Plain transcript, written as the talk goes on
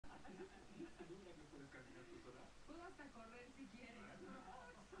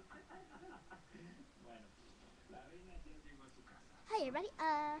Hi everybody.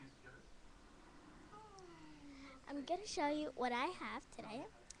 I'm gonna show you what I have today.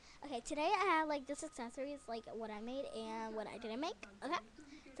 Okay, today I have like this accessories, like what I made and what I didn't make. Okay,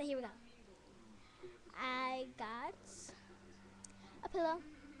 so here we go. I got a pillow,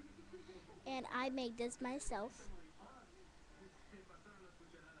 and I made this myself.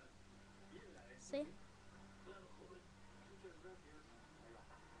 See,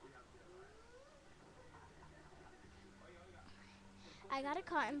 I got a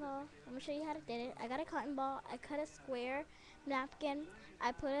cotton ball. I'm gonna show you how to did it. I got a cotton ball. I cut a square napkin.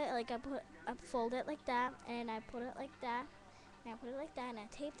 I put it like I fold it like that, and I put it like that, and I put it like that, and I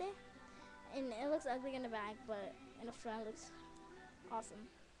taped it. And it looks ugly in the back, but in the front it looks awesome.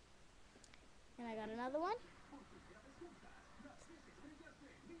 And I got another one.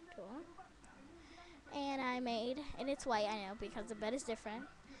 Cool. And I made, and it's white, I know, because the bed is different.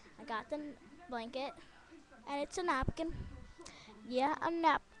 I got the blanket, and it's a napkin. Yeah, a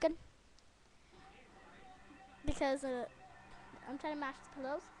napkin. Because I'm trying to match the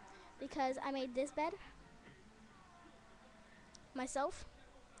pillows. Because I made this bed myself.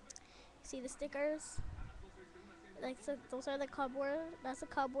 See the stickers? Like, so those are the cardboard. That's the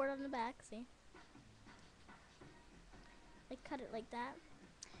cardboard on the back. See? I cut it like that,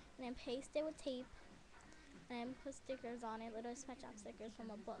 and then paste it with tape, and then put stickers on it, little sketch out stickers from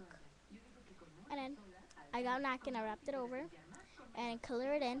a book. And then I got a napkin. I wrapped it over, and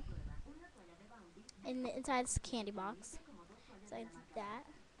color it in the inside this candy box. So I did that.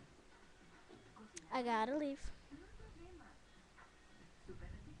 I got a leaf.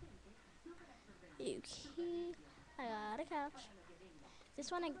 Okay. I got a couch.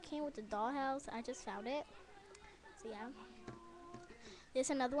 This one came with the dollhouse. I just found it. So yeah. There's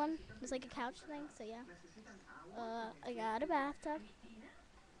another one. It's like a couch thing. So yeah. I got a bathtub.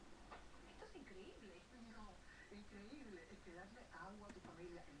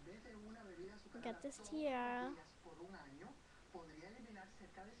 I got this tiara.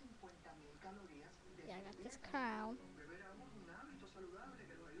 Yeah, I got this crown.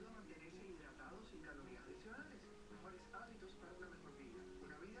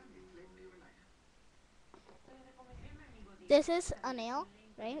 This is a nail,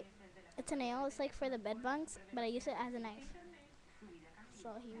 right? It's a nail. It's like for the bed bugs, but I use it as a knife.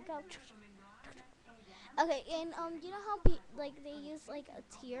 So here we go. Okay, and you know how like they use like a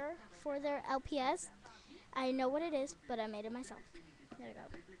tier for their LPS? I know what it is, but I made it myself. There we go.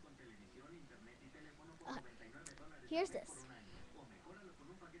 Okay, here's this,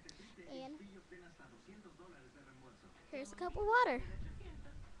 and here's a cup of water.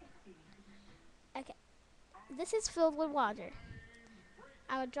 Okay, this is filled with water.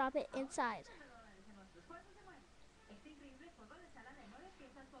 I would drop it inside.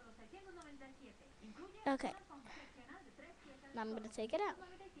 Okay, now I'm gonna take it out.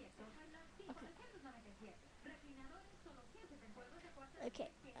 Okay,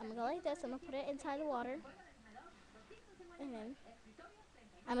 okay, I'm gonna go like this. I'm gonna put it inside the water, and then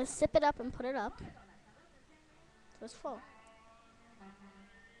I'm gonna sip it up and put it up so it's full.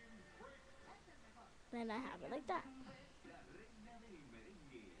 Then I have it like that.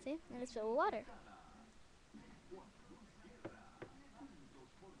 See, and it's filled with water.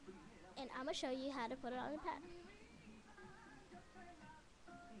 And I'm gonna show you how to put it on the pad.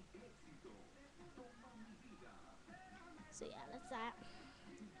 So yeah, that's that.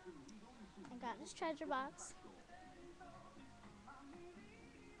 I got this treasure box,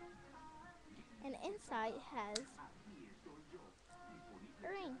 and inside has a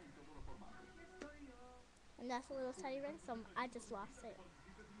ring. And that's a little tiny ring, so I just lost it.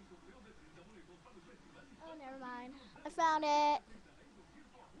 Oh, never mind. I found it.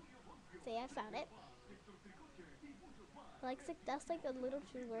 See, I found it. Like that's like a little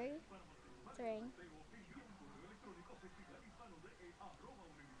jewelry. It's a ring.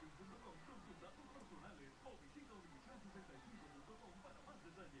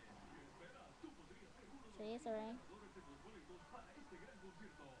 See, it's a ring.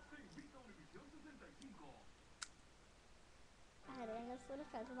 I had it in this little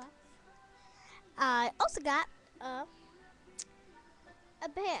treasure box. I also got uh, a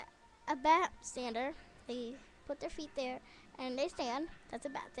bat, a bat stander. They put their feet there and they stand. That's a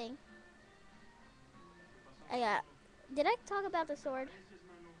bad thing. I got. Did I talk about the sword,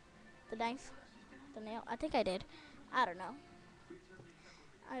 the knife, the nail? I think I did. I don't know.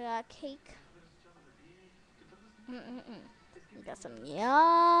 I got cake. Mm-mm-mm. We got some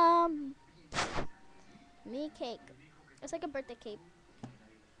yum me cake. It's like a birthday cake.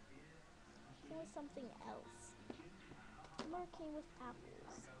 Here's something else. More came with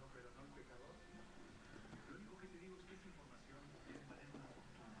apples.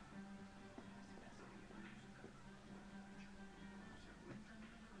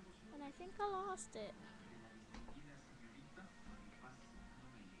 And I think I lost it.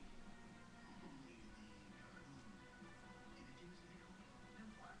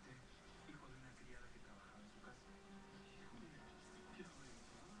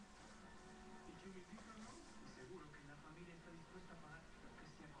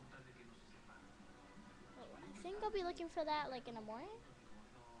 Oh, I think I'll be looking for that like in the morning.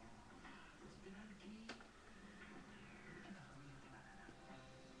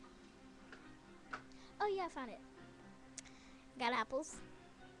 Oh yeah, I found it. Got apples.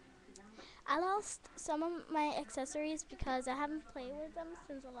 I lost some of my accessories because I haven't played with them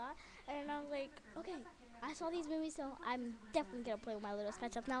since a lot. And I was like, okay, I saw these movies, so I'm definitely gonna play with my little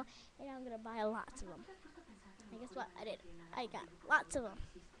sketch up now, and I'm gonna buy lots of them. And guess what? I did. I got lots of them.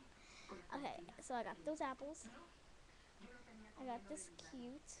 Okay, so I got those apples. I got this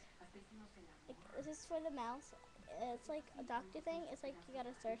cute. This is for the mouse. It's like a doctor thing. It's like you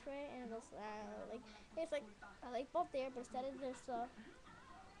gotta search for it, and it goes like it's like a light bulb there, but instead of this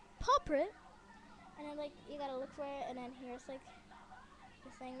paw print, and then like you gotta look for it, and then here's like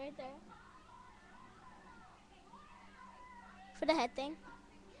this thing right there for the head thing.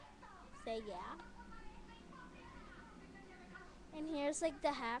 Say yeah. And here's like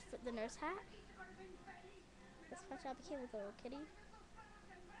the hat, the nurse hat. This watch out became like a little kitty.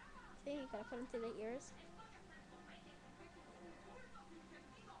 See, you gotta put them through the ears.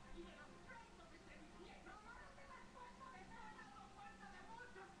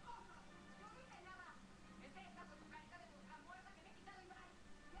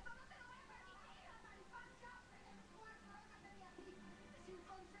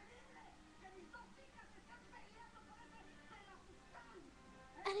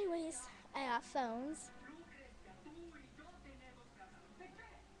 Anyways, I got phones.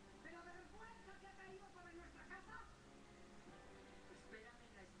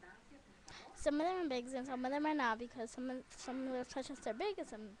 Some of them are big and some of them are not because some of the touches are big and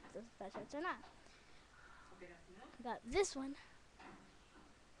some of the touches are not. I got this one.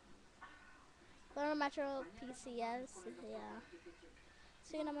 Little Metro PCS. Yeah.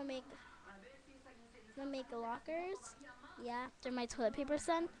 So I'm gonna make lockers. Yeah, after my toilet paper's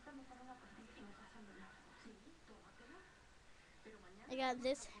done. I got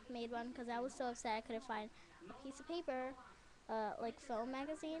this made one because I was so upset I couldn't find a piece of paper, like film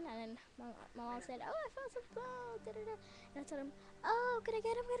magazine, and then my mom said, "Oh, I found some film." Da, da, da. And I told him, "Oh, gonna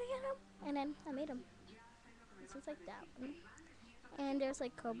get him, gonna get him," and then I made him. Just like that. And there's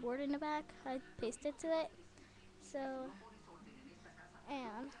like cardboard in the back. I pasted to it. So,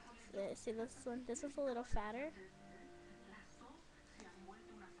 and see this one. This one's a little fatter,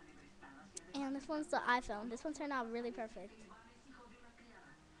 and this one's the iPhone. This one turned out really perfect.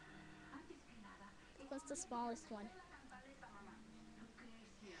 This one's the smallest one.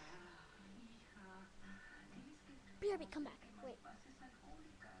 BRB, come back. Wait.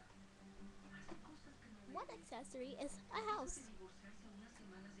 One accessory is a house.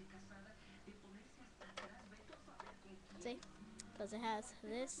 See? Because it has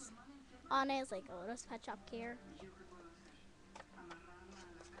this on it. It's like a little pet shop here.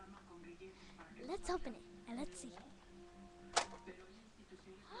 Let's open it and let's see.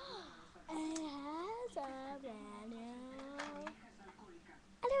 It has a brand new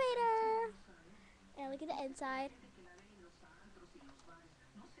elevator. And look at the inside.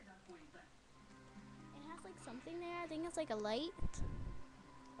 It has like something there. I think it's like a light.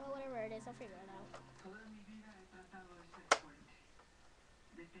 Or whatever it is. I'll figure it out.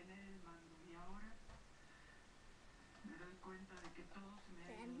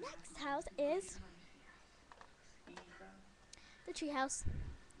 The next house is the tree house.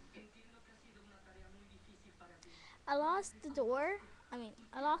 I lost the door.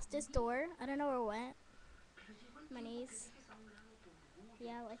 I lost this door. I don't know where it went. My niece.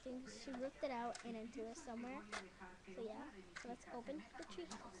 Yeah, I think she ripped it out and into it somewhere. So yeah, so let's open the tree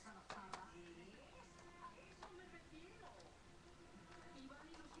house.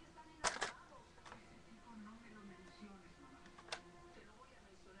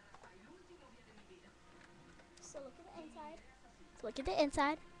 So look at the inside. Look at the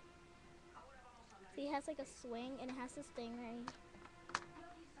inside. See, it has like a swing and it has this thing right.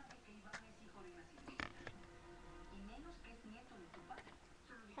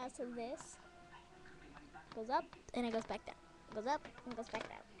 Has this. Goes up and it goes back down. Goes up and goes back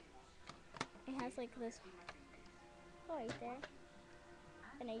down. It has like this hole right there.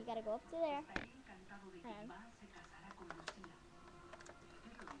 And then you gotta go up to there. And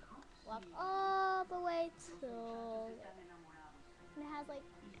walk all the way to and it has like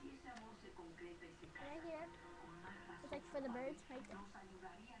right here. It's like for the birds right there.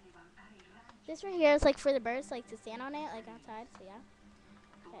 This right here is like for the birds, like to stand on it, like outside. So yeah.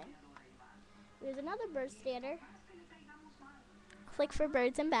 Okay. There's another bird stander. It's like for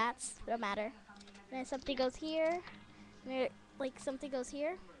birds and bats. Don't matter. And then something goes here. And there, like something goes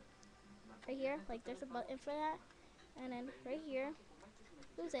here. Right here. Like there's a button for that. And then right here.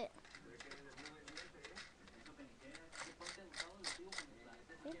 Lose it.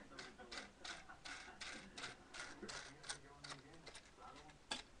 See?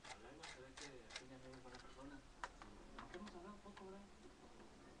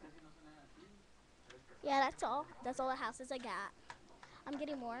 Yeah, that's all. That's all the houses I got. I'm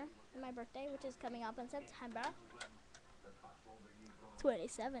getting more for my birthday, which is coming up in September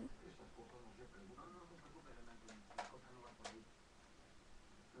 27.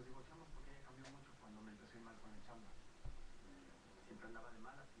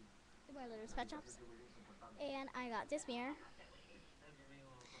 More little pet shops. And I got this mirror.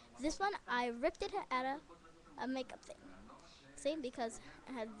 This one, I ripped it out of a makeup thing. See, because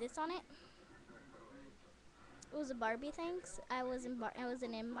it had this on it. It was a Barbie thing. I wasn't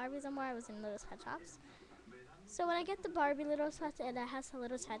in Barbies anymore. I was in Little Pet Shops. So when I get the Barbie Little Pet and that has the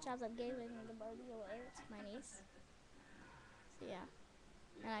Little Pet Shops, I'm giving the Barbie away to my niece. So yeah,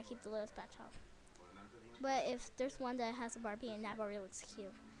 and I keep the Little Pet Shop. But if there's one that has a Barbie and that Barbie looks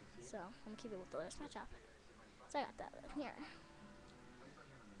cute, so I'm gonna keep it with the Little Pet Shop. So I got that here.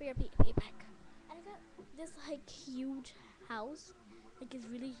 Bigger pack. And I got this like huge house. Like it's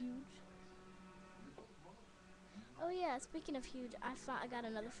really huge. Oh yeah, speaking of huge, I got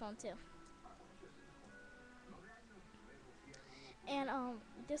another phone too. And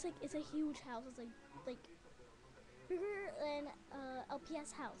there's like it's a huge house. It's like bigger than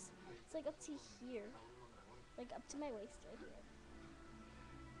LPS house. It's like up to here, like up to my waist right here.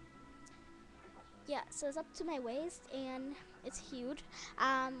 Yeah, so it's up to my waist and it's huge.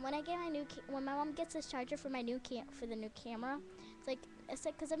 When I get my when my mom gets this charger for my for the new camera, it's like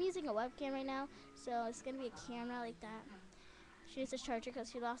because I'm using a webcam right now, so it's gonna be a camera like that. She needs a charger because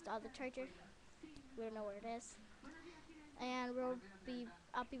she lost all the charger. We don't know where it is, and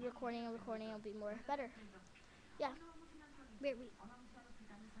I'll be recording and recording. It'll be more better. Yeah. Wait.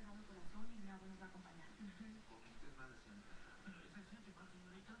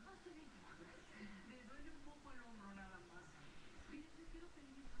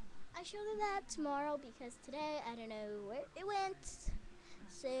 I showed her that tomorrow because today I don't know where it went.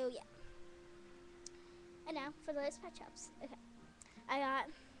 So yeah. And now for the list pet shops. Okay. I got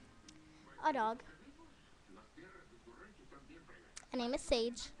a dog. Her name is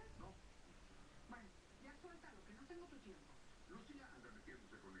Sage.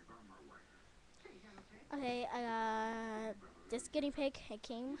 Okay, I got this guinea pig. It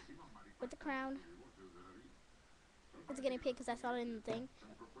came with the crown. It's a guinea pig because I saw it in the thing.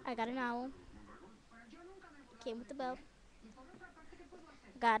 I got an owl. It came with the bow.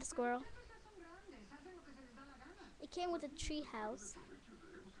 Got a squirrel. It came with a tree house.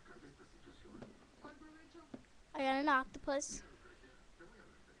 I got an octopus.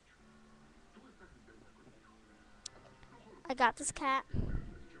 I got this cat.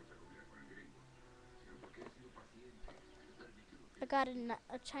 I got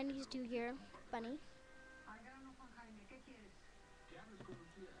a Chinese New Year bunny.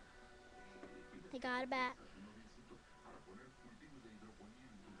 I got a bat.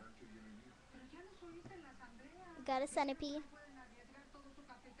 I got a centipede.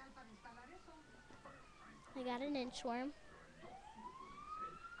 I got an inchworm.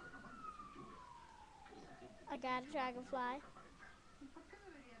 I got a dragonfly.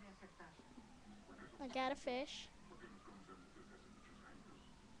 I got a fish.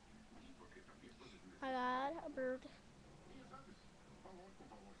 I got a bird.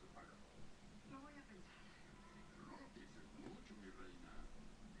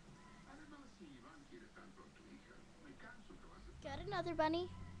 Got another bunny.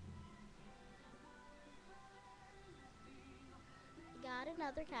 Got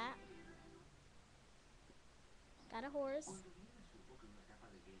another cat. Got a horse.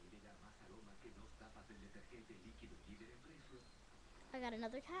 I got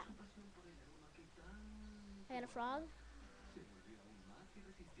another cat. I got a frog.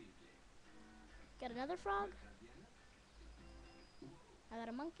 Got another frog. I got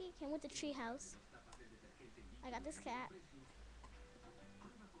a monkey. Came with the tree house. I got this cat.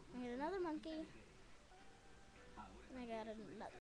 I got another monkey. And I got another.